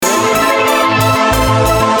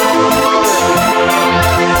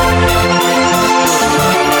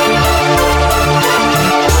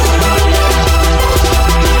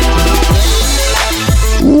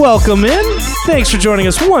Welcome in. Thanks for joining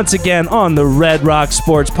us once again on the Red Rock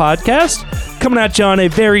Sports Podcast. Coming at you on a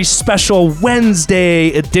very special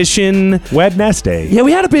Wednesday edition. Wednesday. Yeah,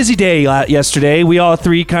 we had a busy day yesterday. We all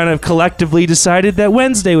three kind of collectively decided that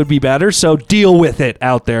Wednesday would be better, so deal with it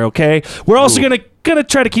out there, okay? We're also going to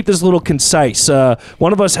try to keep this a little concise.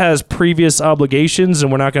 One of us has previous obligations,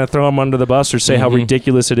 and we're not going to throw him under the bus or say how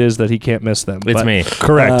ridiculous it is that he can't miss them. It's me.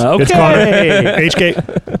 Correct. Okay. It's Connor.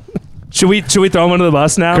 HK. Should we throw him under the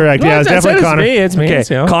bus now? Correct. Yeah, it's definitely Connor. It's me.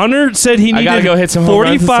 Okay. Connor said he needed gotta go hit some home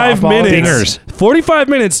runs in 45 softball. minutes. 45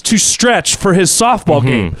 minutes to stretch for his softball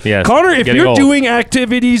game. Yes. Connor, if Getting you're old. doing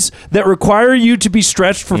activities that require you to be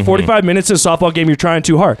stretched for 45 minutes in a softball game, you're trying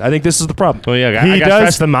too hard. I think this is the problem. Well, yeah, He I got to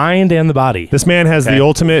does- stretch the mind and the body. This man has the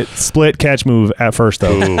ultimate split catch move at first,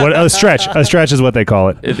 though. A stretch. A stretch is what they call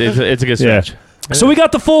it. It's a good Yeah. stretch. So we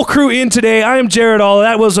got the full crew in today. I am Jared All.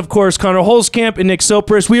 That was, of course, Connor Holzkamp and Nick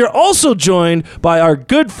Sopris. We are also joined by our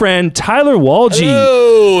good friend Tyler Walgie.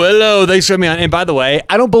 Hello. Thanks for having me on. And by the way,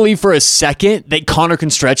 I don't believe for a second that Connor can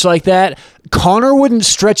stretch like that. Connor wouldn't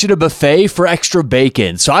stretch at a buffet for extra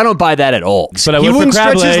bacon, so I don't buy that at all. But I he would for wouldn't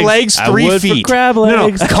crab stretch his legs. legs I 3 would for feet. crab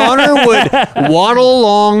legs. No, Connor would waddle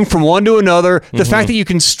along from one to another. The fact that you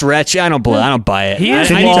can stretch, I don't buy it. He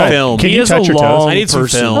is I need long. film. Can He you is touch a your toes? long I need some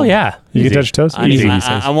person. film. Oh, yeah. You Easy. can touch your toes?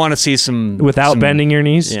 I want to see some Without some- bending your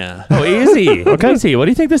knees? Yeah. Oh, easy. Okay. Easy. What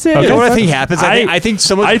do you think this is? You know what I think happens? I think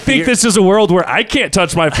so much. I think this is a world where I can't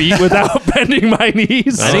touch my feet without bending my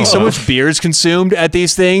knees. I think so much beer is consumed at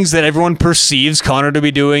these things that everyone perceives Connor to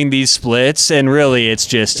be doing these splits, and really it's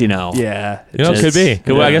just, Yeah. You know, it could be.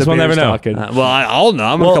 Well, I guess the we'll never beer's know. talking. I'll know.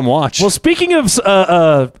 I'm going to come watch. Well, speaking of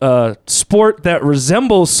sport that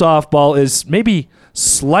resembles softball is maybe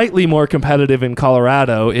slightly more competitive in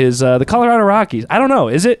Colorado is the Colorado Rockies. I don't know.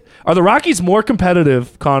 Are the Rockies more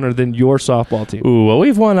competitive, Connor, than your softball team? Ooh, well,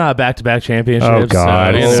 we've won back-to-back championships. Oh,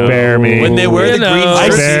 God. Spare me. When they wear the green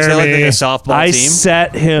jerseys, Spare they look like me. a softball I team.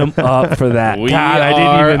 set him up for that. We God, I are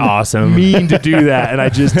didn't even awesome. mean to do that, and I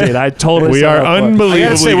just did. I totally We set are up for it. I unbelievably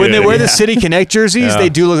gotta say, when they good. wear the City Connect jerseys, they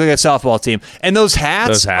do look like a softball team. And those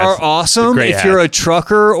hats are awesome. They're great If you're a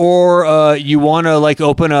trucker or you want to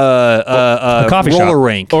open a coffee roller shop.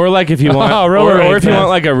 rink. Or like if you want, or if you want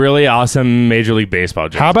like a really awesome Major League Baseball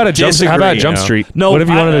jersey. How about a jump? How about a Disagree, jump you know? street? No, What if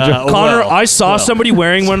you wanted to jump? Connor, well, I saw somebody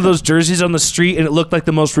wearing one of those jerseys on the street, and it looked like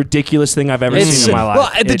the most ridiculous thing I've ever seen in my life.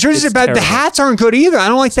 Well, the jerseys It's are bad. The terrible. hats aren't good either. I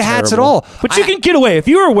don't like the hats at all. But you can get away. If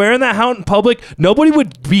you were wearing that hat in public, nobody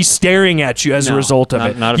would be staring at you as a No, result of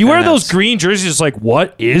it. not if You they're wear those hats. green jerseys, it's like,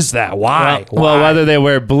 what is that? Why? Well, Why? whether they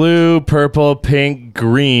wear blue, purple, pink,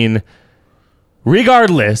 green,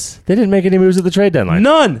 regardless, they didn't make any moves at the trade deadline.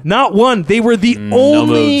 None, not one. They were the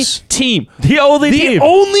only moves. team. The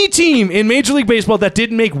only team in Major League Baseball that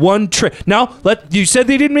didn't make one trade. Now, you said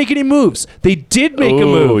they didn't make any moves. They did make a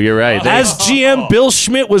Ooh, move. you're right. As GM Bill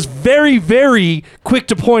Schmidt was very, very quick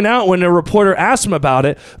to point out when a reporter asked him about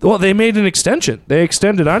it, well, they made an extension. They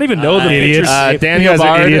extended. I don't even know the idiots. pitcher's name. Daniel You guys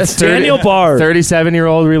are Bard, idiots. Daniel Bard.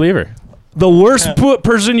 37-year-old reliever. The worst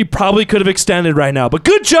person you probably could have extended right now. But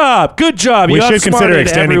good job. Good job. You We should consider outsmarted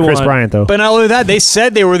extending everyone. Chris Bryant, though. But not only that, they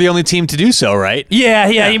said they were the only team to do so, right? Yeah,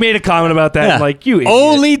 he made a comment about that. Yeah. Like, you idiot.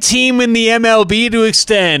 Only team in the MLB to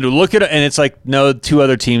extend. Look at it, and it's like, no, 2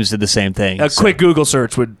 other teams did the same thing. A quick Google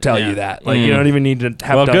search would tell you that. Like, you don't even need to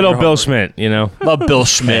have Well, done good your old Bill homework. Schmidt, you know. Love Bill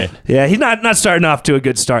Schmidt. Yeah, he's not starting off to a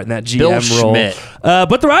good start in that GM Bill role. Schmidt.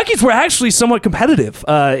 But the Rockies were actually somewhat competitive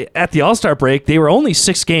at the All-Star break. They were only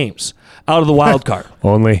 6 games out of the wild card.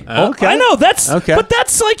 Only. Okay. I know Okay. but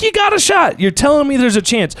that's like you got a shot. You're telling me there's a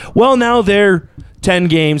chance. Well, now they're 10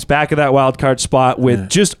 games back of that wild card spot with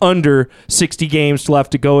just under 60 games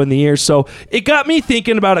left to go in the year. So it got me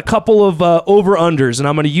thinking about a couple of over-unders, and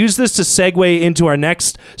I'm going to use this to segue into our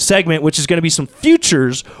next segment, which is going to be some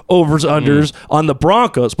futures overs-unders on the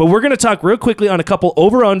Broncos. But we're going to talk real quickly on a couple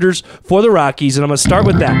over-unders for the Rockies, and I'm going to start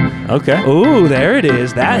with that. Okay. Ooh, there it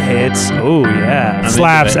is. That hits. Oh, yeah.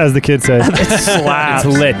 Slaps, as the kid says. Slaps.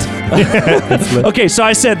 It's lit. Okay, so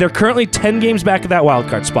I said they're currently 10 games back of that wild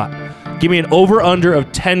card spot. Give me an over-under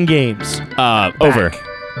of 10 games. Over.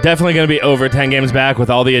 Definitely going to be over 10 games back with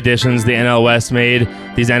all the additions the NL West made,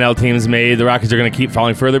 these NL teams made. The Rockies are going to keep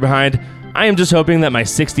falling further behind. I am just hoping that my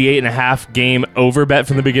 68.5 game over bet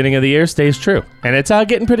from the beginning of the year stays true. And it's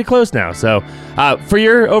getting pretty close now. So for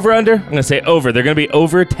your over-under, I'm going to say over. They're going to be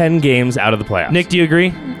over 10 games out of the playoffs. Nick, do you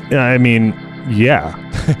agree? I mean, yeah.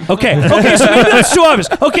 Okay, so maybe that's too obvious.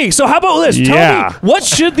 Okay, so how about this? Tell Yeah. me, what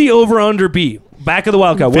should the over-under be? Back of the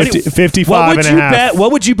wild card. 55 what would and a you half. bet?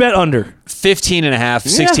 What would you bet under? 15 and a half,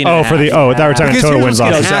 16 Oh, and a half. for the I thought we were talking Because total here's wins what's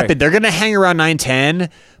going losses. to happen. They're going to hang around 9-10,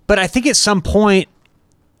 but I think at some point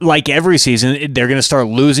like every season, they're going to start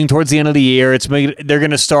losing towards the end of the year. They're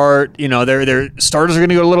going to start, their starters are going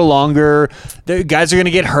to go a little longer. The guys are going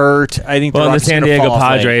to get hurt. I think. Well, the the Rockies are San gonna Diego fall off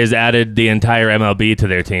Padres added the entire MLB to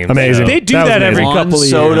their team. Amazing. They do That was that every amazing. couple of years.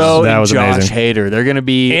 Soto That and was Josh amazing. Hader. They're going to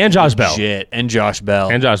be And Josh Bell. legit. And Josh Bell.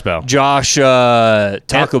 Josh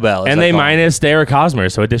Taco Bell. And they minus Eric Hosmer,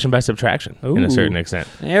 so addition by subtraction in a certain extent.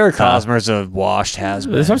 Eric Hosmer's a washed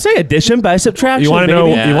has-been. That's what I'm saying. Addition by subtraction. You want to know?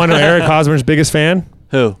 baby. Yeah. You want to know Eric Hosmer's biggest fan?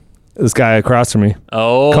 Who? This guy across from me.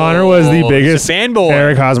 Oh, Connor was the he's a biggest fanboy.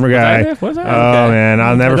 Eric Hosmer guy. Was that? Oh man,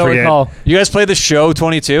 I'll never I don't forget. recall. You guys play the show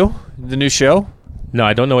 22? The new show? No,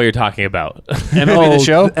 I don't know what you're talking about. MLB the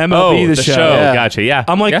show? MLB the show. Yeah. Gotcha. Yeah.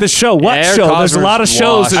 I'm like, Yeah. the show. What Eric show? There's a lot of Hosmer's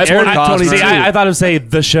shows in washed. Eric 2022. See, I thought it would say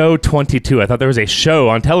the show 22. I thought there was a show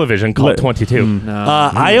on television called 22.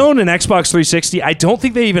 I own an Xbox 360. I don't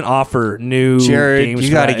think they even offer new Jared, games. you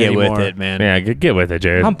for got to that get with anymore. it, man. Yeah, get with it,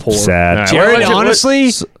 Jared. I'm poor. Sad. All right, Jared, what- honestly,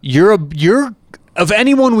 you're of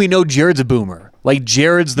anyone we know, Jared's a boomer. Like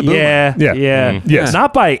Jared's the boomer. Yeah, Yeah. yeah. Yes.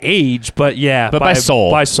 Not by age, but yeah, But by soul.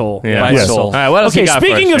 By soul. Yeah. By Yes. soul. All right, what else Okay, you got for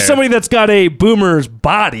speaking us, of somebody that's got a boomer's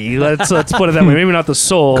body, let's put it that way. Maybe not the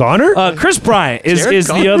soul. Connor? Chris Bryant is Jared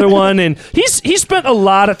the Connor? other one, and he spent a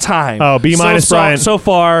lot of time. Oh, B minus Bryant. so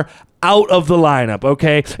far out of the lineup.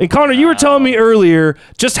 Okay, and Connor, you were telling me earlier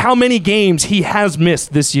just how many games he has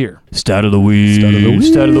missed this year. Stat of the week. Stat of the week.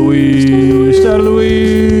 Stat of the week. Stat of the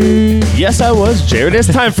week. Yes, I was, Jared. It's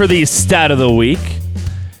time for the stat of the week.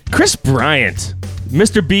 Chris Bryant,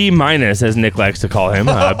 Mr. B minus, as Nick likes to call him.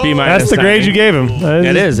 B minus. That's the grade you gave him.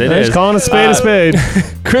 It is. It Just is. calling a spade a spade.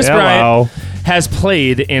 Chris Hello. Bryant has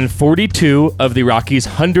played in 42 of the Rockies'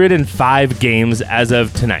 105 games as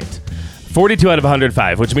of tonight. 42 out of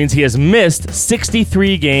 105, which means he has missed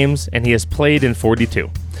 63 games and he has played in 42.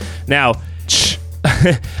 Now,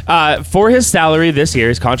 for his salary this year,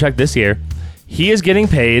 his contract this year, he is getting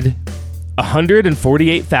paid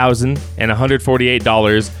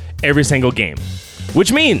 $148,148 every single game,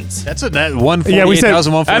 which means That's that 148,000, Yeah, we said- I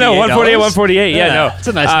know 148, 148. Yeah, no, That's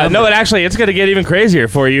a nice number. no, it's going to get even crazier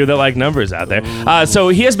for you that like numbers out there. So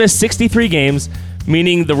he has missed 63 games,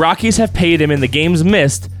 meaning the Rockies have paid him in the games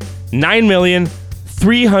missed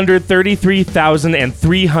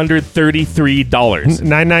 $9,333,333.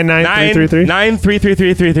 999,333.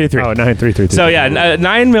 9,333,333. Oh, 933. So yeah,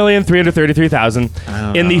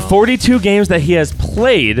 9,333,000. In the 42 games that he has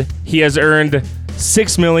played, he has earned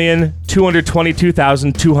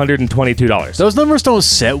 $6,222,222. Those numbers don't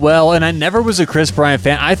sit well, and I never was a Chris Bryant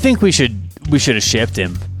fan. I think we should have shipped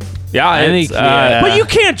him. Yeah, I it's, think, yeah. But you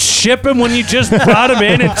can't ship him when you just brought him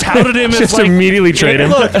in and touted him as Just like immediately trade him.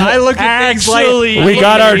 Look, I look at things Actually, like We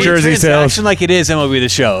got our treat jersey sales. transaction like it is MLB the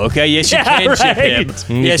show. Okay, yes, you Yeah, can ship right. him.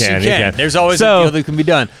 You Yes, can, you you can. can. There's always So- a deal that can be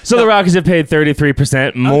done. So the Rockies have paid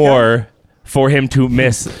 33% more for him to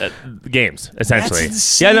miss games, essentially.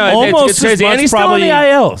 insane. Yeah, no, Almost it's crazy. as And much he's still on the probably-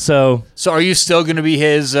 IL, so... So are you still going to be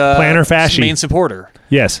his Planner Fasci. main supporter?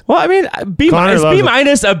 Yes. Well, I mean, Connor is loves B it.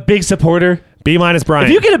 minus a big supporter? B minus Bryant.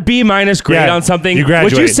 If you get a B minus grade Yeah, on something, you would you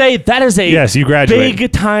graduate. say that is a Yes, you graduate.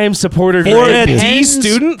 big time supporter For grade? a D Depends.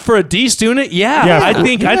 student, yeah, Yeah, I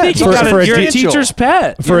think for- for a you're a D- teacher's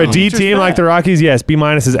pet. For a D team like the Rockies, yes, B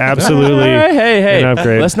minus is absolutely Hey, an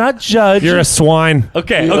upgrade. let's not judge. You're a swine.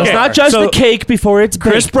 Okay, Let's not judge So the cake before it's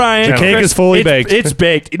Chris baked. Bryant, The cake Chris- is fully it's- baked. It's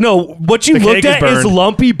baked. No, what you The looked cake is at is burned.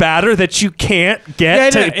 lumpy batter that you can't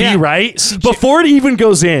get Yeah, to yeah. be right before it even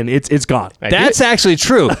goes in. It's gone. That's actually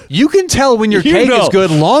true. You can tell when your You cake know. is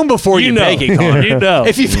good long before you know. bake it, Connor. You know.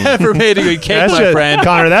 If you've ever made a good cake, That's my just- friend,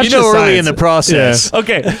 Connor, that's you know just early science. in the process.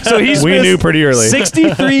 Okay, so he's We missed knew pretty early.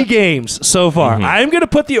 63 games so far. I'm going to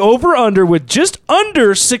put the over-under with just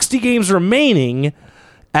under 60 games remaining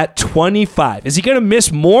at 25. Is he going to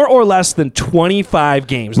miss more or less than 25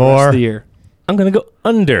 games the rest More. of the year? I'm going to go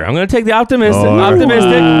under. I'm going to take the optimistic. Oh.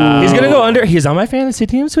 Optimistic. He's going to go under. He's on my fantasy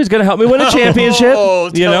team, so he's going to help me win a championship. Oh,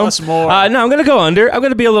 you tell know? us more. No, I'm going to go under. I'm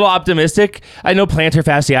going to be a little optimistic. I know plantar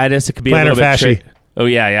fasciitis. It could be Plantar a little bit fasci. tricky. Oh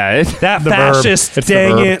yeah. That The verb. fascist, It's the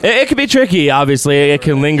dang verb. it. It could be tricky. Obviously, it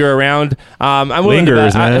can linger around. I'm willing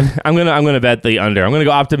Lingers, to bet, man. I'm gonna bet the under. I'm gonna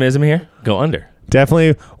go optimism here. Go under.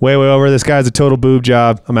 Definitely way over. This guy's a total boob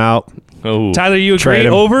job. I'm out. Oh, Tyler, you agree? Trade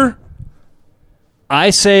him. Over? I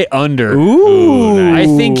say under. Ooh. I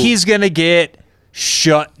think he's going to get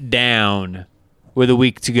shut down with a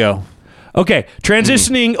week to go. Okay,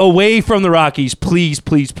 transitioning away from the Rockies, please.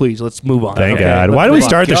 Let's move on. Thank Okay, God. let's Why do we move on.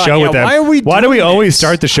 start the God, show yeah, with them? why do we always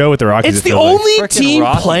start the show with the Rockies? It's it the feels like? only Frickin' team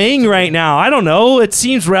Rockies. playing right now. I don't know. It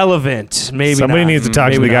seems relevant. Maybe Somebody not. needs to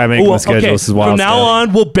talk to Maybe the guy not. making Ooh, the schedule. okay. This is wild From now stuff.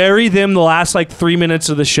 on, we'll bury them the last 3 minutes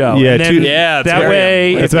of the show. Yeah, And then Yeah, that bury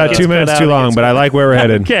way It's if it about gets 2 cut minutes out, too it long, gets but I like where we're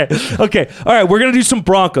headed. Okay. All right, we're going to do some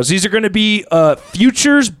Broncos. These are going to be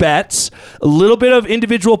futures bets, a little bit of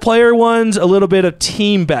individual player ones, a little bit of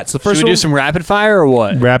team bets. The Should first we one, do some rapid fire or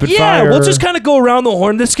what? Rapid yeah, fire. we'll just kind of go around the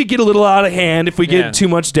horn. This could get a little out of hand if we get too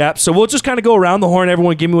much depth. So we'll just kind of go around the horn.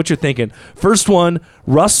 Everyone, give me what you're thinking. First one,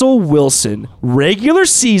 Russell Wilson, regular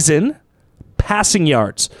season passing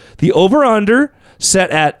yards. The over-under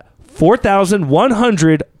set at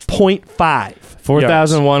 4,100.5.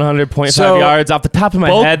 4,100.5 So, yards. Off the top of my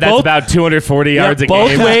both- head, that's both- about 240 yards a Both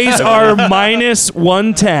game. ways are minus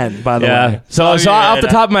 110, by the Yeah. way. So off the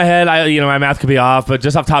top of my head, my math could be off, but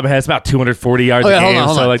just off the top of my head, it's about 240 yards Okay, a hold game, on,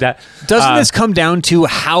 hold so on. like that. Doesn't this come down to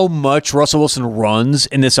how much Russell Wilson runs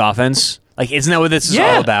in this offense? Isn't that what this is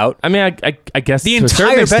all about? I mean, I guess The to a certain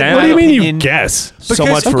entire bet- extent. What do you mean opinion- you guess? So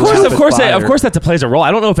much Of for course, rapid of course, fire. of course, that plays a role. I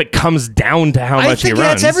don't know if it comes down to how I much he think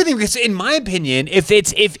runs. that's everything because, in my opinion, if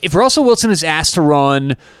Russell Wilson is asked to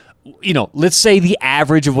run, let's say the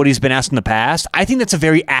average of what he's been asked in the past, I think that's a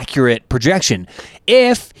very accurate projection.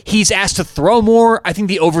 If he's asked to throw more, I think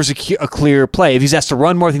the over's a clear play. If he's asked to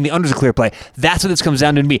run more, I think the under's a clear play. That's what this comes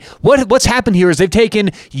down to me. What's happened here is they've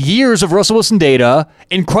taken years of Russell Wilson data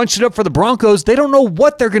and crunched it up for the Broncos. They don't know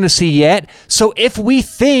what they're going to see yet. So if we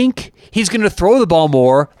think he's going to throw the ball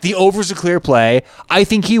more, the over's a clear play. I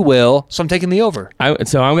think he will, so I'm taking the over.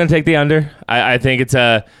 So I'm going to take the under. I think it's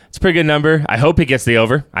a pretty good number. I hope he gets the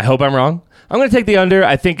over. I hope I'm wrong. I'm going to take the under.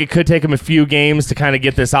 I think it could take him a few games to kind of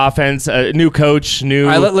get this offense, new coach, new.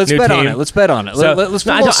 All right, let's new bet team. on it. Let's bet on it. So, Let's put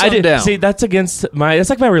no, a little something down. See, that's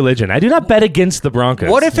like my religion. I do not bet against the Broncos.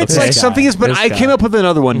 What if it's Okay? like something is? But This I guy. came up with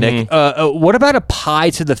another one, Nick. What about a pie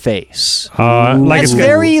to the face? Like That's it's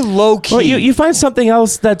very low key. Well, you find something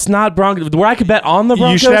else that's not Broncos where I could bet on the You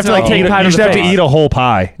Broncos. should have to and, eat. pie You to should the have to face. eat a whole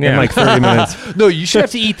pie in Yeah. 30 minutes. No, you should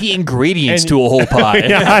have to eat the ingredients to a whole pie.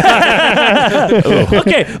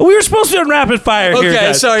 Okay, we were supposed to be on rapid fire here, Okay,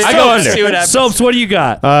 guys. sorry. I go under. See what happens. Soaps, what do you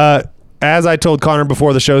got? As I told Connor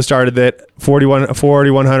before the show started, that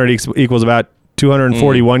 4,100 equals about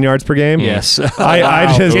 241 yards per game. Yes.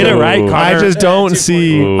 I just Get it right, I Connor. just don't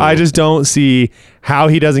see. Ooh. I just don't see how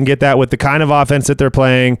he doesn't get that with the kind of offense that they're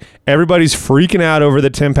playing. Everybody's freaking out over the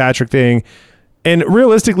Tim Patrick thing. And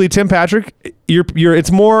realistically, Tim Patrick,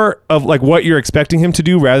 it's more of like what you're expecting him to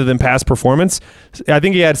do rather than past performance. I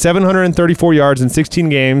think he had 734 yards in 16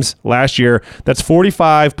 games last year. That's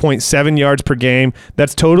 45.7 yards per game.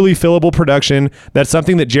 That's totally fillable production. That's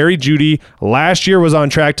something that Jerry Jeudy last year was on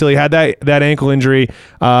track till he had that ankle injury.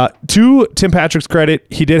 To Tim Patrick's credit,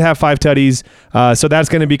 he did have 5 tutties, so that's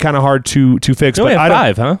going to be kind of hard to fix. You only But have I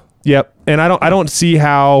don't, 5, huh? Yep, and I don't see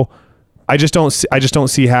how. I just don't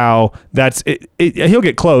see how that's it. He'll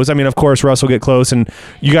get close. I mean, of course, Russ will get close, and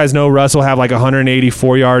you guys know Russ will have like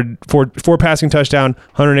 4 passing touchdown,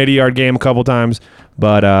 180-yard game a couple times.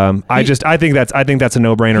 But I think that's a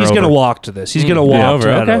no-brainer. He's going to over. walk to this. He's going to walk Yeah, over. to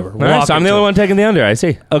that Okay. over. All right, Walk so I'm the into only it. one taking the under. I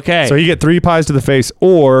see. Okay. So you get 3 pies to the face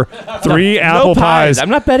or 3 apple No pies. I'm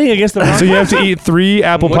not betting against the Broncos. So you have to eat 3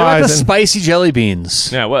 apple What about the pies. spicy jelly beans?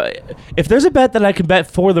 Yeah, well, if there's a bet that I can bet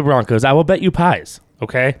for the Broncos, I will bet you pies.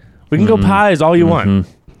 Okay, we can go pies all you want.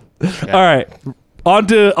 All right. On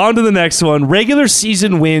to the next one. Regular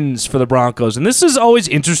season wins for the Broncos. And this is always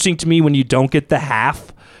interesting to me when you don't get the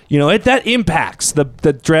half. That impacts the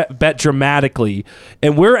bet dramatically.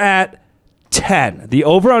 And we're at 10. The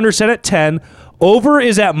over-under set at 10. Over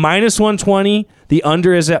is at minus 120. The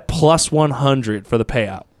under is at plus 100 for the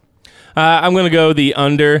payout. I'm gonna go the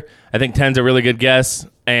under. I think 10's a really good guess,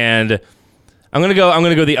 and I'm gonna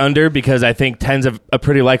go the under because I think 10's a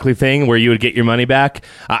pretty likely thing where you would get your money back.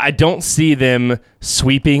 I don't see them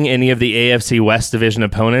sweeping any of the AFC West division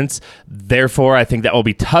opponents. Therefore, I think that will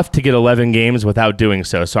be tough to get 11 games without doing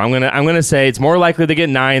so. So I'm gonna say it's more likely to get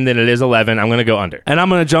 9 than it is 11. I'm gonna go under. And I'm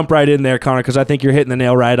going to jump right in there, Connor, because I think you're hitting the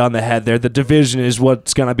nail right on the head there. The division is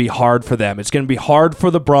what's going to be hard for them. It's going to be hard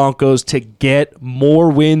for the Broncos to get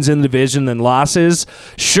more wins in the division than losses.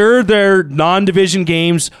 Sure, their non-division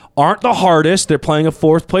games aren't the hardest. They're playing a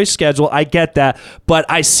 4th-place schedule. I get that. But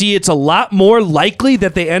I see it's a lot more likely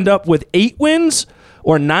that they end up with 8 wins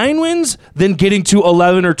or 9 wins than getting to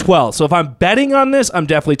 11 or 12. So if I'm betting on this, I'm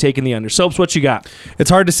definitely taking the under. Soaps, what you got? It's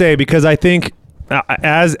hard to say because I think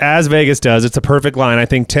as Vegas does, it's a perfect line. I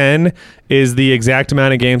think 10 is the exact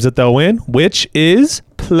amount of games that they'll win, which is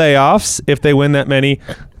playoffs if they win that many.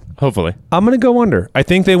 Hopefully. I'm going to go under. I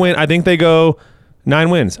think they win. I think they go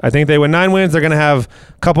 9 wins. I think they win 9 wins. They're going to have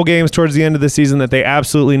a couple games towards the end of the season that they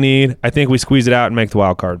absolutely need. I think we squeeze it out and make the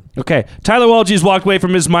wild card. Okay. Tyler Walge's walked away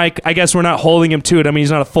from his mic. I guess we're not holding him to it. I mean,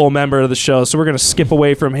 he's not a full member of the show, so we're going to skip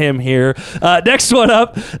away from him here. Next one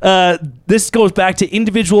up, this goes back to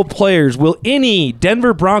individual players. Will any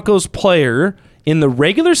Denver Broncos player in the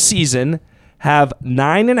regular season have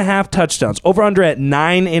 9.5 touchdowns? Over under at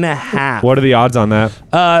 9.5. What are the odds on that?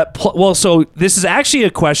 Well, so this is actually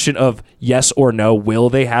a question of yes or no.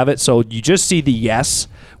 Will they have it? So you just see the yes,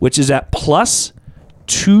 which is at plus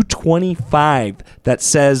 225. That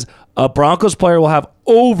says a Broncos player will have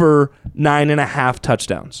over 9.5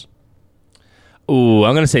 touchdowns. Ooh,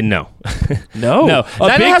 I'm going to say no. No. No.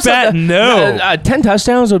 A big fat no. 10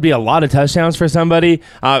 touchdowns would be a lot of touchdowns for somebody.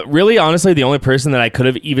 Really, honestly, the only person that I could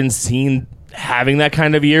have even seen having that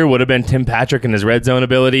kind of year would have been Tim Patrick and his red zone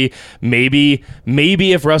ability. Maybe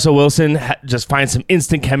if Russell Wilson just finds some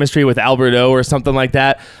instant chemistry with Albert O or something like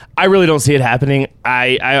that. I really don't see it happening.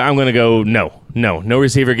 I'm going to go no. No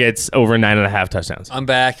receiver gets over 9.5 touchdowns. I'm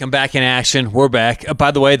back in action. We're back.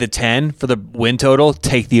 By the way, the 10 for the win total,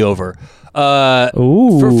 take the over.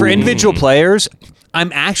 For individual players,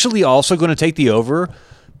 I'm actually also going to take the over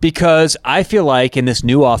because I feel like in this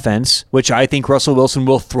new offense, which I think Russell Wilson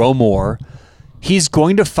will throw more, he's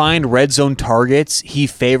going to find red zone targets he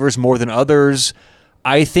favors more than others.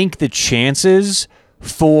 I think the chances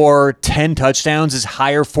for 10 touchdowns is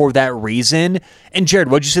higher for that reason. And Jared,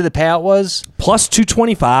 what'd you say the payout was? Plus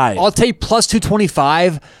 225. I'll take plus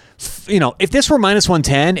 225. You know, if this were minus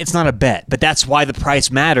 110, it's not a bet, but that's why the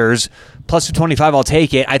price matters. Plus 225, I'll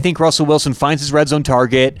take it. I think Russell Wilson finds his red zone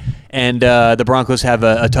target, and the Broncos have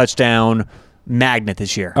a touchdown magnet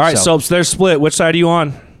this year. All right, so they're split. Which side are you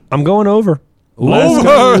on? I'm going over.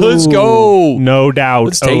 Let's go. No doubt.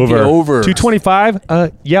 Let's take the over. 225.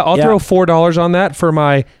 Yeah, I'll throw $4 on that for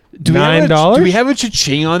my $9. Do we have a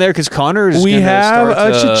cha-ching on there? Because Connor is We gonna have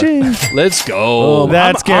start a cha-ching. Let's go.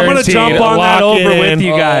 That's I'm gonna guaranteed. jump on that Lock it over in. with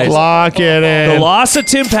you guys. Lock it in. The loss of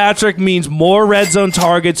Tim Patrick means more red zone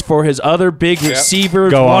targets for his other big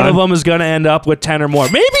receivers. Go One on. of them is going to end up with 10 or more.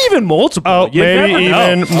 Maybe even multiple. Oh, You maybe never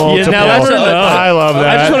know. even multiple. You Now, never let's- know. I love that.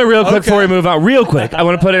 I just want to real quick before we move on. Real quick. I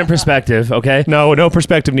want to put it in perspective, okay? No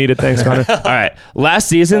perspective needed. Thanks, Connor. All right. Last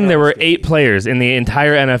season, there were 8 players in the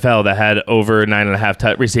entire NFL that had over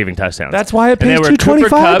 9.5 receiving touchdowns. That's why it And they pays were $225, Cooper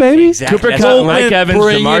Kupp, baby. Exactly. Cooper That's Kupp, what- Mike Evans,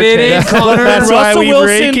 Bring Jamar it in, Chase. Connor. That's why Russell we Wilson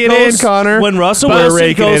rake it goes, in, Connor. When Russell We're Wilson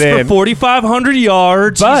raking goes it for in. 4,500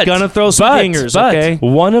 yards, he's going to throw some fingers, okay?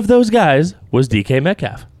 One of those guys was DK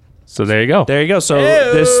Metcalf. So there you go. There you go. So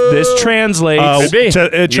this translates. Could be. It You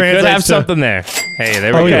could translates have to- something there. Hey,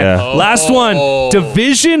 there we Oh, go. yeah. Last one.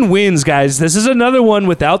 Division wins, guys. This is another one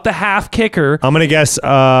without the half kicker. I'm gonna guess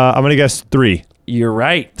 3. You're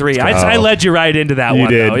right. 3. I led you right into that You one,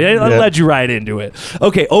 did. though. I Yeah. led you right into it.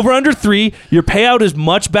 Okay, over under 3. Your payout is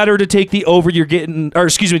much better to take the over. You're getting, or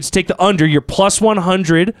excuse me, to take the under. You're plus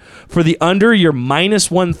 100 for the under. You're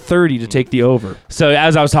minus 130 to take the over. So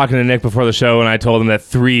as I was talking to Nick before the show, and I told him that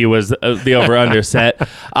 3 was the over/under set, Hold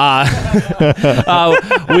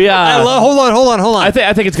on. I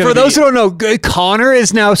think it's gonna For be, those who don't know, Connor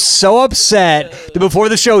is now so upset that before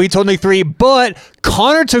the show he told Nick 3, but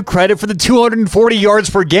Connor took credit for the 240 yards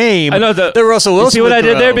per game. I know that Russell Wilson. You see what would I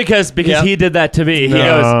did throw. there because Yeah. he did that to me. He No,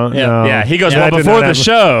 goes, no. yeah. He goes, That well, did before not the happen.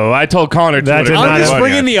 show, I told Connor. That did I'm not just happen.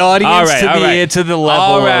 bringing the audience All right. to the level.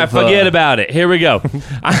 All right, of, forget about it. Here we go.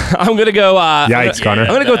 I'm gonna go. Yikes, Connor. I'm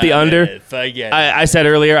gonna go with the under. I said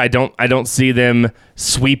earlier, I don't see them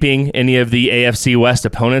sweeping any of the AFC West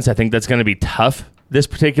opponents. I think that's going to be tough this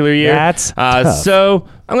particular year. That's tough. So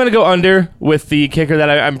I'm going to go under with the kicker that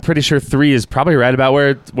I'm pretty sure 3 is probably right about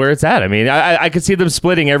where it's at. I mean, I could see them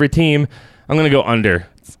splitting every team. I'm going to go under.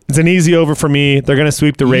 It's an easy over for me. They're gonna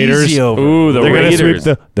sweep the Raiders. Easy over. Ooh, the They're gonna Raiders.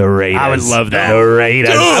 sweep the Raiders. I would love that. The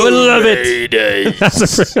Raiders. I would love it.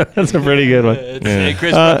 That's a pretty good one. Hey,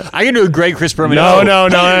 Chris, I can do a great Chris Berman. No,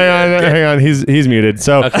 hang on. He's muted.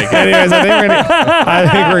 So, anyways, I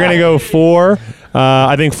think we're gonna go 4.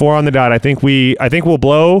 I think 4 on the dot. I think we'll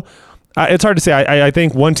blow. It's hard to say. I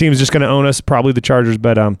think one team's just gonna own us, probably the Chargers,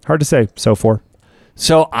 but hard to say. So 4.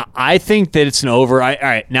 So I think that it's an over. All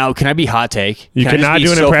right, now can I be hot take? You Can I just cannot be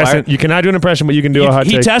do an so impression. fired? You cannot do an impression, but you can do a hot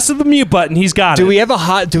He take. tested the mute button. He's got it. Do we have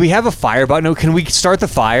a fire button? No, can we start the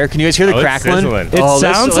fire? Can you guys hear the Oh, it's crackling? sizzling. It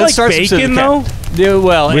sounds like start some bacon, sizzling. though. Yeah,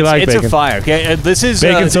 well, We like it's bacon. a fire. Okay, this is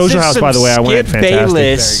Bacon this Social is House, some by the way. I went. Skip Fantastic.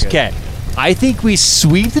 Bayless. Very Okay, I think we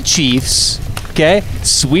sweep the Chiefs. Okay,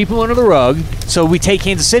 sweep them under the rug. So we take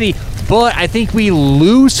Kansas City, but I think we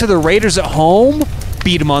lose to the Raiders at home.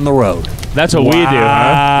 Beat them on the road. That's what we do, huh?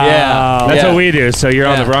 Yeah. That's Yeah. what we do. So you're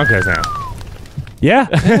on Yeah. the Broncos now. Yeah.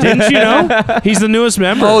 Didn't you know? He's the newest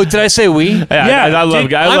member. Oh, did I say we? Yeah, Yeah, I love.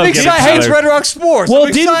 did- I love I'm getting excited. Hey, it's Tyler. Red Rock Sports. Well, I'm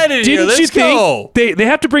excited here. didn't Let's you think go. they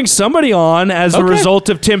have to bring somebody on as a Okay. result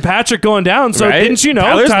of Tim Patrick going down? So Right? didn't you know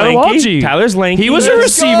Tyler's Tyler lanky. Walgie? Tyler's lanky. He was a Let's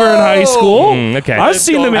receiver in high go. school. Okay. I've Let's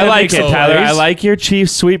seen go. the man I like make it, some Tyler. plays. I like your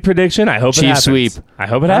Chiefs sweep prediction. I hope it Chiefs happens. sweep. I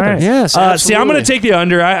hope it All happens. right. Yes, See, I'm going to absolutely. take the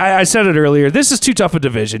under. I said it earlier. This is too tough a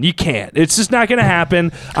division. You can't. It's just not going to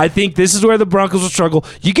happen. I think this is where the Broncos will struggle.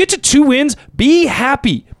 You get to 2 wins. Be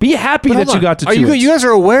happy. Be happy that you got to 2 wins. You guys are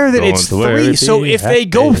aware that Going it's to where 3. it So be if they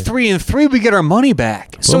go happy. 3-3, we get our money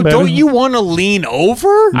back. So Well, don't baby. you want to lean over?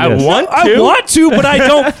 I Yes. want to. I want to, but I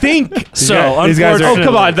don't think so. These guys are- Oh,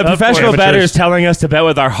 come on. The professional Amateurs. better is telling us to bet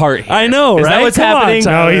with our heart here. I know, Is right? that what's Come on, happening?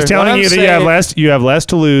 Tyler. No, he's telling I'm you that you saying- have less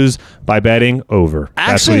to lose by betting over. That's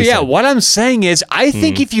what Actually, he's yeah. saying. What I'm saying is, I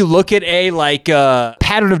think if you look at a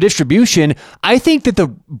pattern of distribution, I think that the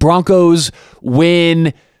Broncos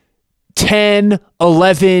win 10,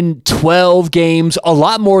 11, 12 games a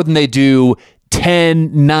lot more than they do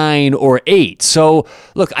 10, 9, or 8. So,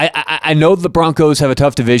 look, I know the Broncos have a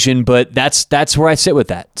tough division, but that's where I sit with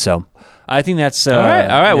that. So, I think that's All right.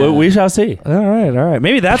 yeah. We shall see. All right.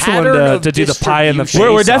 Maybe that's the Pattern one of to do the pie in the face.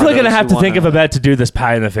 distribution. We're definitely on going to those have who to think of wanna- a bet to do this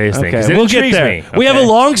pie in the face thing. 'cause Okay, it we'll get intrigues there. me. We have a Okay.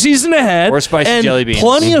 long season ahead. Or spicy and jelly beans.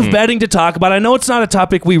 plenty of betting to talk about. I know it's not a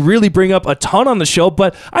topic we really bring up a ton on the show,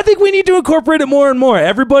 but I think we need to incorporate it more and more.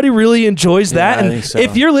 Everybody really enjoys that. I and think so.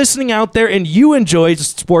 if you're listening out there and you enjoy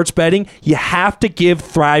sports betting, you have to give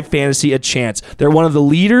Thrive Fantasy a chance. They're one of the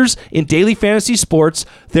leaders in daily fantasy sports.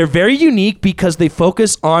 They're very unique because they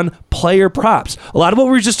focus on player props. A lot of what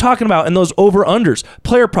we were just talking about in those over-unders,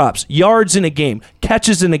 player props, yards in a game,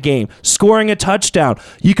 catches in a game, scoring a touchdown.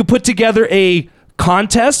 You could put together a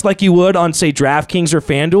contest like you would on, say, DraftKings or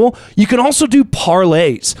FanDuel. You can also do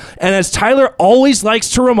parlays. And as Tyler always likes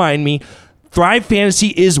to remind me, Thrive Fantasy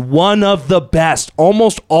is one of the best,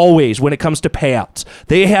 almost always, when it comes to payouts.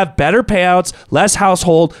 They have better payouts, less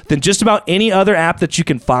household than just about any other app that you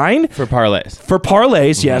can find. For parlays. For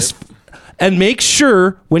parlays, yes. And make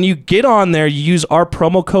sure when you get on there, you use our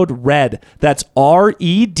promo code RED. That's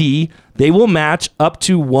RED. They will match up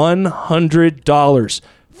to $100.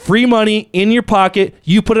 Free money in your pocket.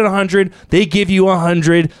 You put in 100, they give you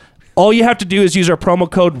 100. All you have to do is use our promo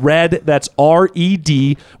code RED. That's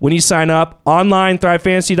RED when you sign up online,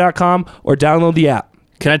 thrivefantasy.com, or download the app.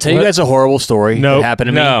 Can I tell you guys a horrible story Nope. that happened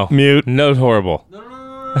to me? No. Mute. No, horrible.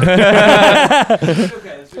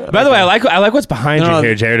 By the way, I like what's behind you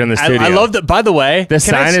here, Jared, in the studio. I love that. By the way, This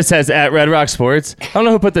can I sign, s- it says at Red Rock Sports. I don't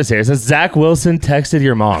know who put this here. It says Zach Wilson texted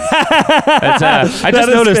your mom. That's, I just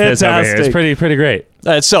is noticed this over here. It's fantastic. pretty great.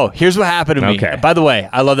 So here's what happened to me. Okay. By the way,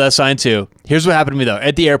 I love that sign too. Here's what happened to me though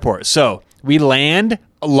at the airport. So we land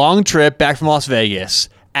a long trip back from Las Vegas.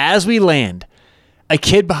 As we land, a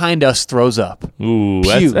kid behind us throws up Ooh,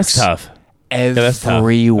 Pukes. that's tough.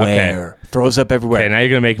 everywhere. tough. Throws up everywhere. Okay, now you're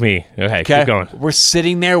gonna make me. Okay, keep going. We're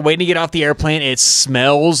sitting there waiting to get off the airplane. It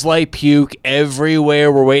smells like puke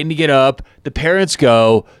everywhere. We're waiting to get up. The parents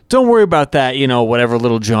go, "Don't worry about that, whatever,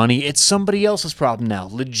 little Johnny. It's somebody else's problem now."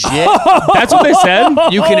 Legit. That's what they said.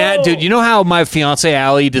 You can add, dude. You know how my fiance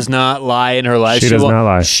Allie does not lie in her life. She does not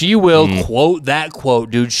lie. She will quote that quote,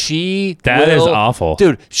 dude. That is will- awful.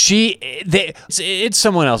 dude. It's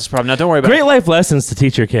someone else's problem now. Don't worry about Great it. life lessons to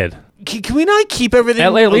teach your kid. Can we not keep everything?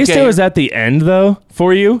 At least okay. it was at the end, though,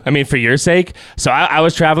 for you. I mean, for your sake. So I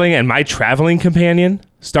was traveling, and my traveling companion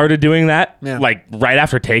started doing that, Yeah. like right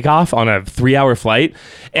after takeoff on a 3-hour flight.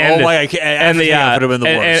 And, Oh my God, after takeoff would have been the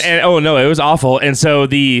worst. And oh no, it was awful. And so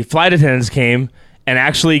the flight attendants came and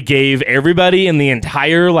actually gave everybody in the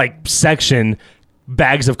entire section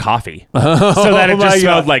bags of coffee, so that it Oh my just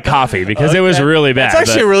smelled God. like coffee because it was really bad. That's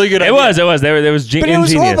actually But a really good It idea. was. It was. It was But it was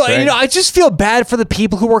ingenious. horrible. Right? I just feel bad for the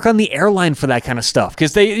people who work on the airline for that kind of stuff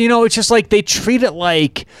because they, it's just like they treat it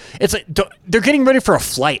like it's like they're getting ready for a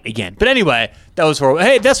flight again. But anyway, that was horrible.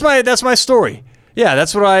 Hey, that's my story. Yeah,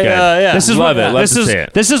 that's what I. Good. Yeah. This is Love what, it. Love This to is see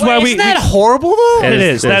it. this is Wait, why isn't that horrible though? It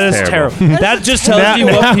It's- is. That it's is terrible. terrible. That just tells you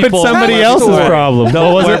what people. it's somebody How much else's story? problem.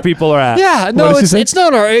 No, What- where people are at. Yeah, no, What did she it's say? it's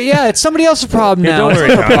not our. Yeah, it's somebody else's problem now. don't It's worry,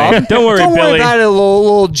 not our Tommy. problem. Don't worry, Don't worry Billy. about it,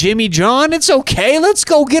 little Jimmy John. It's okay. Let's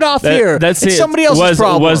go get off here. That's it's it. somebody else's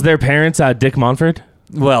problem. Was their parents Dick Monfort?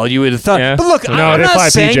 Well, you would have thought. Yeah. But look, No, I'm they not fly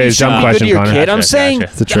saying you PJs. should Dumb be good to question, your Connor. kid. I'm Gotcha, saying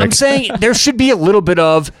gotcha. It's a trick. I'm saying there should be a little bit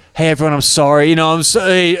of hey everyone, I'm sorry. You know, I'm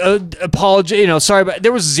sorry. Apology. You know, sorry, but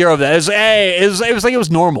there was zero of that. It was it was like it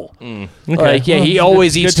was normal. Like he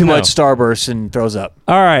always eats too much Starburst and throws up.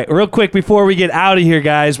 All right, real quick before we get out of here,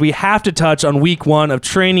 guys, we have to touch on week 1 of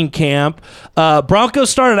training camp. Broncos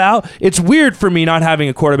started out. It's weird for me not having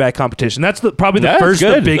a quarterback competition. That's probably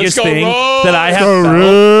the biggest thing that I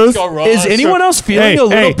have felt. Is anyone else feeling a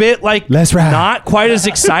little bit like not quite as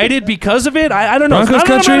excited because of it? I don't know. Broncos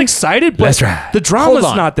country? I'm not excited, but the drama's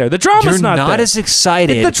not there. The drama's not there. You're not as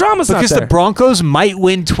excited. The drama's not there. Because the Broncos might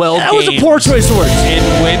win 12 That games. was a poor choice of words.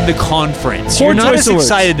 And win the conference. You're not as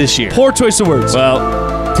excited this year. Poor choice of words.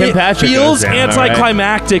 Well, Tim Patrick feels goes down,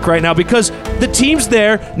 anticlimactic right now because the team's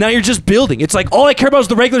there. Now you're just building. It's like all I care about is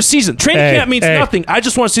the regular season. Training camp means nothing. I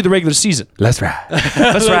just want to see the regular season. Let's ride.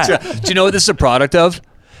 That's right. Do you know what this is a product of?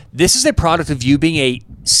 This is a product of you being a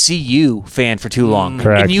CU fan for too long.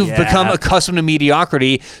 Correct. And you've become accustomed to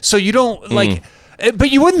mediocrity, so you don't like...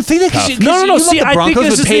 But you wouldn't think that because No. See, I think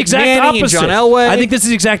this is the exact opposite. John Elway. I think this is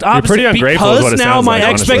the exact opposite. pretty ungrateful is what because it now sounds my like,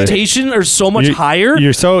 honestly. expectations are so much higher.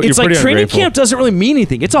 You're it's like pretty training ungrateful. camp doesn't really mean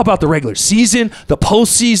anything. It's all about the regular season, the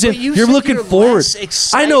postseason. But you You're said looking you're forward. less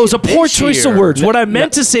excited I know it's a poor this choice of year. words. What I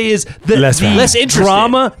meant to say is the Less interested.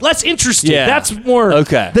 drama, less interested. Yeah. That's more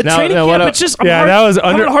Okay. The training camp. It's just I'm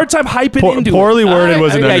having a hard time hyping into poorly it. worded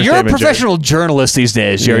was an Yeah, you're a understatement, professional journalist these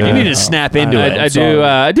days, Jared. You need to snap into it.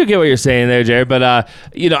 I do get what you're saying there, Jared. But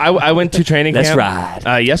I went to training camp.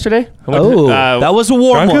 Yesterday. That was a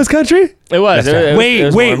warm one. Broncos country? It was. It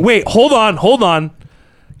was warm. Wait. Hold on.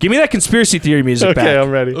 Give me that conspiracy theory music back. Okay, I'm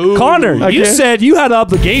ready. Connor, you Okay. said you had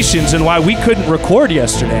obligations and why we couldn't record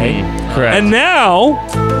yesterday. Correct. And now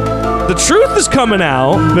the truth is coming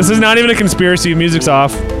out. This is not even a conspiracy. Music's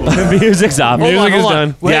off. Music's off. Music is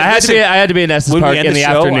done. Wait, I had to be in Estes when Park we end in the show, I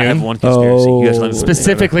have afternoon. one conspiracy. You guys let me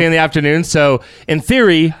Specifically in the afternoon. So in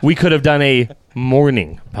theory, we could have done a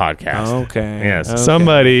morning podcast. Okay. Yes.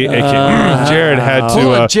 Somebody, Jared had to.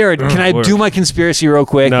 Hold on, Jared. Can I do my conspiracy real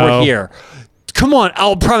quick? No. We're here. Come on,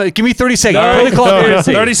 I'll promise. Give me 30 seconds. No, Put the clock no, on.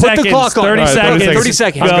 30 Put seconds. the clock on. 30 seconds. 30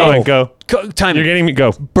 seconds. I'm going. Go. Time. You're getting me.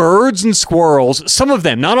 Go. Birds and squirrels, some of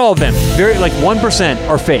them, not all of them, very like 1%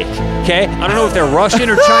 are fake. Okay, I don't know if they're Russian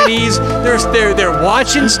or Chinese. They're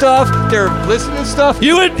watching stuff. They're listening to stuff.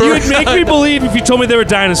 You would make me believe if you told me they were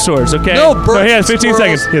dinosaurs, okay? No, birds. he has and 15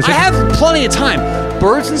 squirrels. seconds. He has I 15 have plenty of time.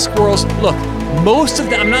 Birds and squirrels. Look, most of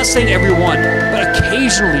them. I'm not saying everyone, but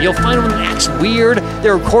occasionally you'll find one that acts weird.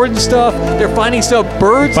 They're recording stuff. They're finding stuff.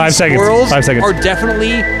 Birds 5 and seconds. squirrels 5 seconds. are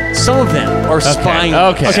definitely. Some of them are spying.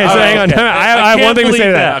 Okay. Okay, so All right, hang on. okay. I have can't one thing to say to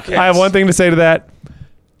believe that. that. I have one thing to say to that.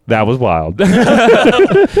 That was wild.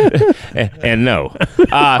 And no.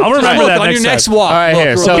 I'll remember Look, that on next your next time. walk. All right, look,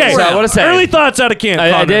 here. look So Okay, I around. wanna say- early thoughts out of camp.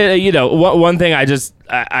 I Connor. did. One thing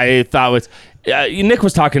I thought was. Nick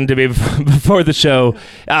was talking to me before the show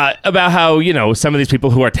about how some of these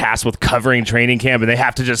people who are tasked with covering training camp and they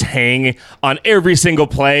have to just hang on every single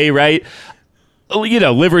play, right?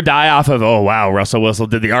 Live or die off of, oh wow, Russell Wilson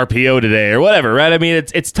did the RPO today or whatever, right? I mean,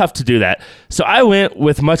 it's tough to do that. So I went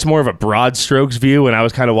with much more of a broad strokes view when I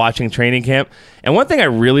was kind of watching training camp. And one thing I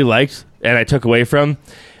really liked and I took away from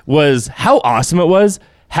was how awesome it was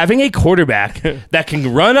having a quarterback that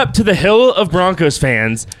can run up to the hill of Broncos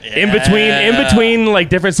fans in between like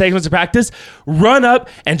different segments of practice, run up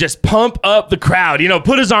and just pump up the crowd.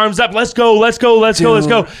 Put his arms up. Let's go. Let's go. Let's go. Let's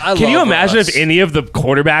go. I Can you love imagine Russ. if any of the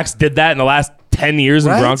quarterbacks did that in the last 10 years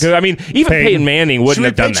in Right? Broncos? I mean, even Peyton Manning wouldn't Should we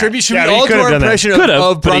have done pay that. tribute? Should Yeah, we he all do could've our done that. impression Could've,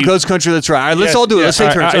 of but he- Broncos country? Let's try. All right, let's all do it. Let's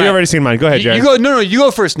take turns. You've already seen mine. Go ahead, Jared. You go. No. You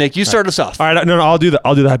go first, Nick. You start us off. All right, no, I'll do the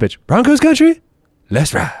high pitch. Broncos country.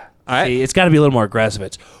 Let's ride. All right, It's got to be a little more aggressive.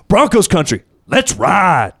 It's Broncos country. Let's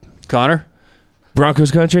ride. Connor.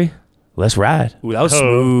 Broncos country, let's ride. Ooh, that was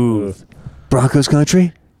smooth. Broncos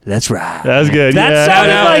country. Let's ride. That's good. That yeah,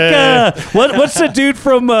 sounded yeah, like what's the dude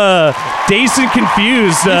from Dazed and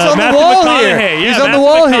Confused? He's on the Matthew wall McConaughey. here. Yeah, He's on the Matthew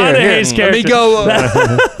wall McConaughey's here. Let me character.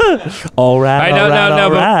 go. All right, All right, no.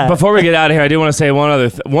 all right. But before we get out of here, I do want to say one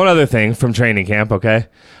other thing from training camp. Okay,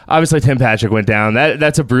 obviously Tim Patrick went down.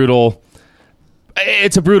 That's a brutal.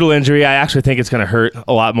 It's a brutal injury. I actually think it's going to hurt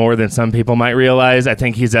a lot more than some people might realize. I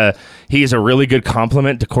think he's a really good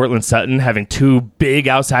complement to Cortland Sutton, having two big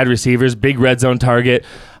outside receivers, big red zone target.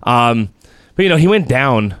 But he went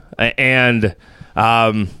down, and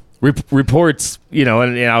reports,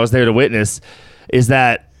 and I was there to witness, is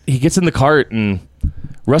that he gets in the cart and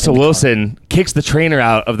Russell Wilson kicks the trainer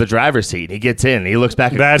out of the driver's seat. He gets in. He looks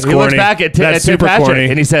back. That's he looks corny. back at That's Tim super Patrick, corny.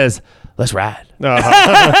 and he says, "Let's ride."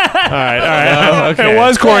 All right. Okay. It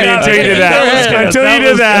was corny Yeah, until you did that. Until you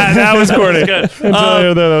did that, that was corny. That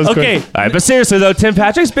was Okay. All right, but seriously though, Tim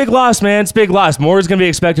Patrick's big loss, man. It's big loss. More is going to be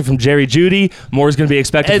expected from Jerry Jeudy. More is going to be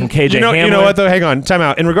expected from KJ Hamler. You know what though? Hang on, time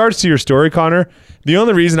out. In regards to your story, Connor, the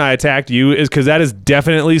only reason I attacked you is because that is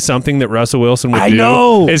definitely something that Russell Wilson would I do.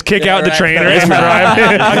 know. Is kick out the right. trainer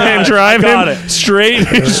and drive him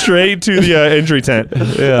straight to the injury tent.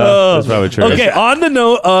 Yeah, that's probably true. Okay, on the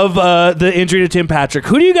note of the injury to Tim Patrick,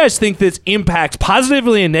 who do you guys think this impacts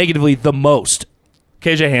positively and negatively the most?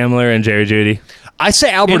 KJ Hamler and Jerry Jeudy. I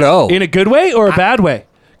say Albert O. In a good way or a bad way?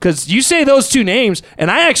 Because you say those two names, and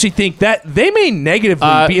I actually think that they may negatively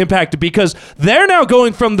be impacted because they're now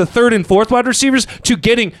going from the third and fourth wide receivers to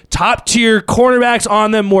getting top-tier cornerbacks on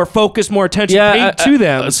them, more focus, more attention paid to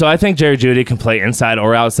them. So I think Jerry Jeudy can play inside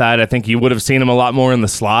or outside. I think you would have seen him a lot more in the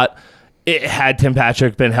slot. It had Tim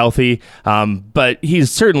Patrick been healthy, but he's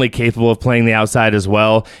certainly capable of playing the outside as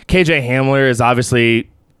well. KJ Hamler is obviously,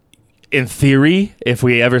 in theory, if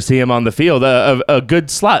we ever see him on the field, a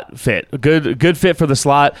good slot fit, a good fit for the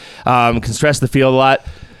slot, can stretch the field a lot.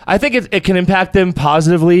 I think it can impact them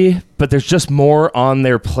positively, but there's just more on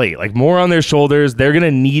their plate, like more on their shoulders. They're going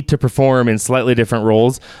to need to perform in slightly different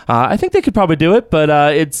roles. I think they could probably do it, but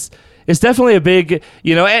it's definitely a big,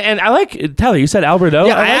 and I like, Tyler, you said Albert O.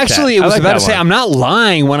 Yeah, I like actually, that. I was like about that to say, one. I'm not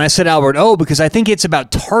lying when I said Albert O because I think it's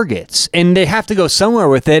about targets, and they have to go somewhere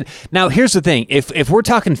with it. Now, here's the thing. If we're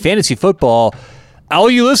talking fantasy football, all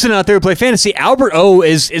you listen out there who play fantasy, Albert O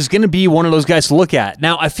is going to be one of those guys to look at.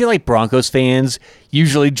 Now, I feel like Broncos fans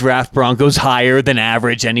usually draft Broncos higher than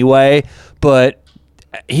average anyway, but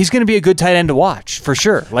he's going to be a good tight end to watch for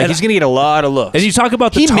sure. Like, he's going to get a lot of looks. And you talk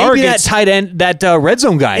about the he may be that targets. tight end, that red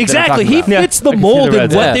zone guy. Exactly. He fits the I can see mold the of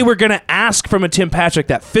red what zone. they were going to ask from a Tim Patrick.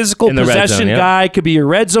 That physical In the red possession zone, yeah. guy could be your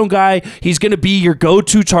red zone guy. He's going to be your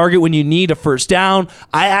go-to target when you need a first down.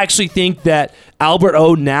 I actually think that Albert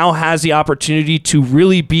O now has the opportunity to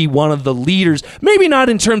really be one of the leaders, maybe not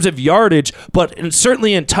in terms of yardage, but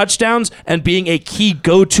certainly in touchdowns and being a key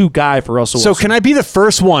go-to guy for Russell So Wilson. can I be the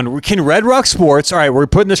first one? Can Red Rock Sports, all right, we're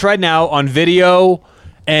putting this right now on video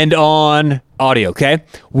and on audio, okay?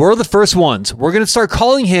 We're the first ones. We're going to start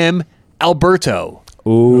calling him Alberto.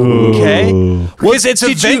 Ooh. Okay? Because it's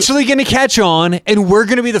eventually going to catch on, and we're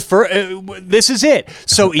going to be the first. This is it.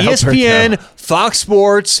 So ESPN, Fox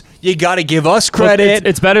Sports, you got to give us credit.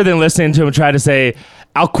 It's better than listening to him try to say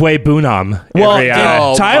Alque Bunam. Well, every,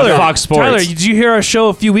 Tyler, on Fox Sports. Tyler, did you hear our show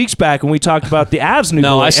a few weeks back when we talked about the Avs new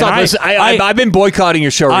no, goalie? I stopped And listening. I've been boycotting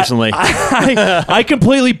your show recently. I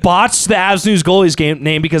completely botched the Avs News goalie's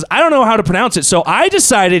name because I don't know how to pronounce it. So I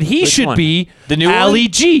decided he should one? be The new Ali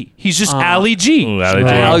one? G. He's just Ali G. Ooh, Ali G.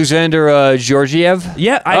 Alexander Georgiev?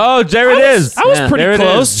 Yeah. There it is. I was Yeah. pretty There it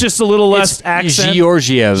close, is. just a little less accent.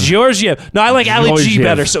 Georgiev. Georgiev. No, I like Ali G Georgiev.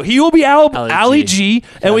 better. So he will be Ali G,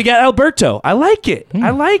 and we got Alberto. I like it. I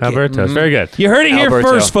like it. Alberto. Very good. You heard it here Alberto.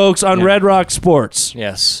 first, folks, on Red Rock Sports.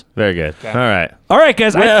 Yes. Very good. All right. All right,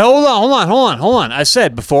 guys. Wait, hold on. I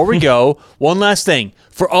said before we go, one last thing.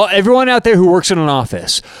 For everyone out there who works in an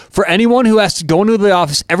office, for anyone who has to go into the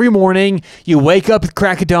office every morning, you wake up at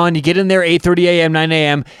crack of dawn, you get in there 8:30 a.m., 9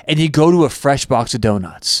 a.m., and you go to a fresh box of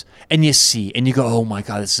donuts, and you see, and you go, oh my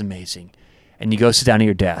God, this is amazing. And you go sit down at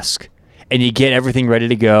your desk, and you get everything ready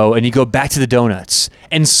to go, and you go back to the donuts,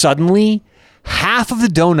 and suddenly half of the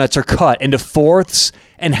donuts are cut into fourths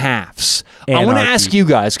and halves. I want to ask you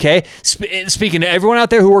guys, okay? Speaking to everyone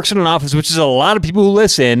out there who works in an office, which is a lot of people who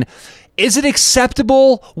listen, is it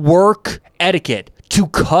acceptable work etiquette to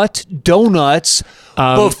cut donuts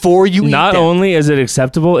before you eat Not them? only is it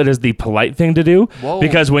acceptable, it is the polite thing to do. Whoa.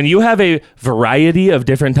 Because when you have a variety of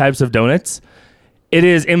different types of donuts, it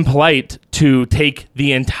is impolite to take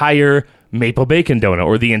the entire maple bacon donut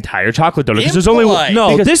or the entire chocolate donut because there's only Impolite?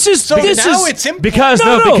 No, because- this is because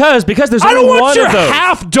No. because there's I don't only want one your of those.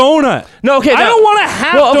 half donut. No, okay, I no. don't want a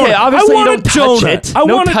half Well, okay, donut. obviously I you want don't a donut. touch it. I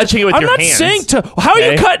No want touching it with I'm your not hands. saying to. How are you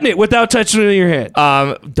Okay? cutting it without touching it with your hand?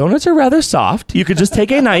 Donuts are rather soft. You could just take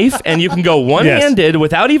a knife and you can go one-handed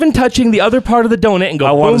without even touching the other part of the donut and go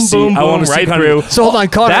I wanna boom, see- boom, I wanna boom, see right kind through. of- So hold on,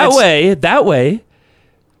 Connor. That way,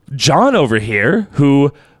 John over here,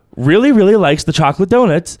 who really, really likes the chocolate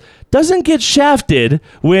donuts, doesn't get shafted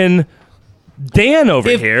when Dan over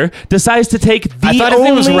here decides to take the I thought his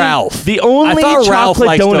name was Ralph. The only I thought Ralph chocolate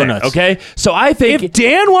likes donut. donuts. Okay, so I think If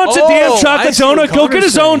Dan wants a Oh, damn I chocolate see what donut, go get Connor's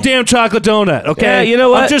his own saying. damn chocolate donut. Okay, Yeah, you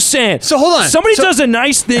know what? I'm just saying. So hold on. Somebody So- does a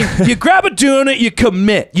nice thing. You grab a donut. You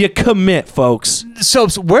commit. You commit, folks. So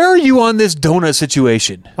where are you on this donut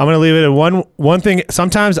situation? I'm gonna leave it at one thing.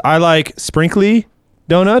 Sometimes I like sprinkly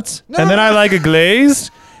donuts, and then I like a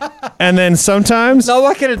glazed, And then sometimes, No,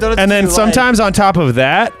 what kind of donuts? and do then you like? sometimes on top of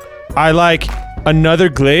that, I like another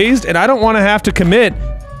glazed, and I don't want to have to commit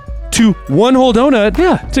to one whole donut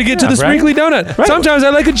to get to the right. sprinkly donut. Sometimes I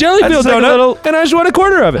like a jelly filled just like a donut, little- and I just want a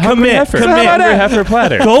quarter of it. Commit. Heifer. Commit. How about that? heifer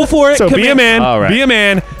platter. Go for it. So be commit. a man. All right. Be a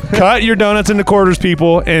man. Cut your donuts into quarters,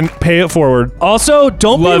 people, and pay it forward. Also,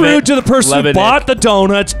 don't Love be rude it. to the person Loving who bought the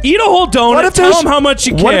donuts. Eat a whole donut. Tell them how much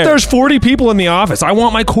you care. What if there's 40 people in the office? I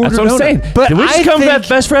want my quarter That's what I'm donut. saying. But Did we just I come think-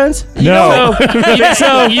 best friends? No.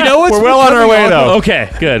 You know what's We're well on our way, though. Okay,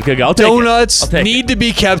 good. I'll take it. Donuts I'll take need to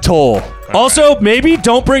be kept whole. Also, maybe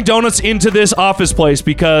don't bring donuts into this office place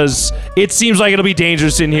because it seems like it'll be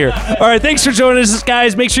dangerous in here. All right, thanks for joining us,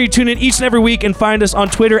 guys. Make sure you tune in each and every week and find us on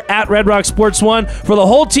Twitter at Red Rock Sports 1. For the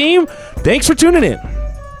whole team, thanks for tuning in.